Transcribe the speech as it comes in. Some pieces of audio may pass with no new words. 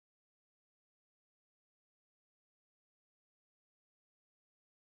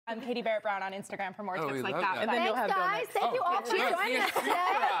I'm Katie Barrett Brown on Instagram for more tips like that. And then you'll have guys. donuts. Thank you all for joining us today.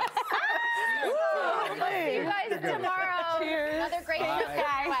 See you guys tomorrow. Cheers. Another great guys.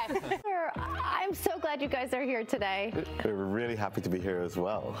 I'm so glad you guys are here today. We're really happy to be here as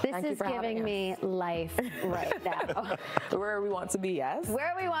well. This is giving me life right now. Where we want to be, yes.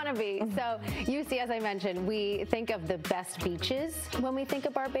 Where we want to be. So, you see, as I mentioned, we think of the best beaches when we think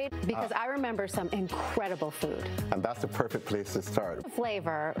of Barbados because I remember some incredible food. And that's the perfect place to start.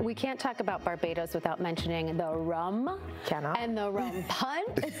 Flavor. We can't talk about Barbados without mentioning the rum and the rum punch.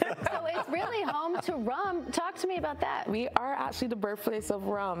 So it's really home to rum. Talk to me about that. We are actually the birthplace of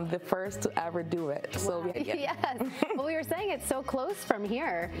rum, the first to ever do it. So yes. Well, we were saying it's so close from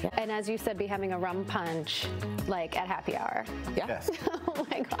here. Yeah. And as you said, be having a rum punch like at happy hour. Yeah. Yes. Oh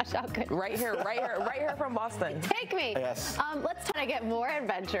my gosh, how good. Right here from Boston. Take me. Yes. Let's try to get more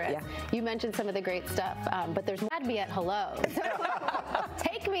adventurous. Yeah. You mentioned some of the great stuff, but there's had me at hello. So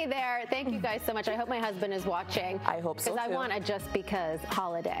take me there. Thank you guys so much. I hope my husband is watching. I hope so, because I want a just because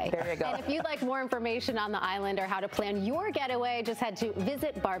holiday. There you go. And if you'd like more information on the island or how to plan your getaway, just head to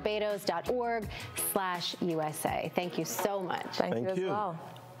visitbarbados.org/USA. Thank you so much. Thank you as well.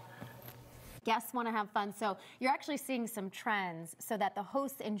 Guests want to have fun, so you're actually seeing some trends so that the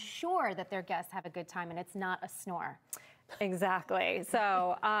hosts ensure that their guests have a good time and it's not a snore. Exactly.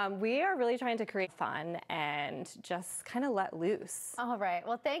 So we are really trying to create fun and just kind of let loose. All right.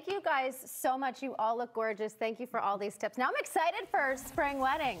 Well, thank you guys so much. You all look gorgeous. Thank you for all these tips. Now I'm excited for spring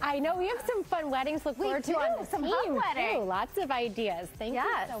wedding. I know we have some fun weddings to look forward to on the some team, fun wedding. too. Lots of ideas. Thank you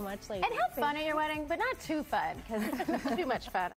so much, ladies. And have fun at your wedding, but not too fun because it's too much fun.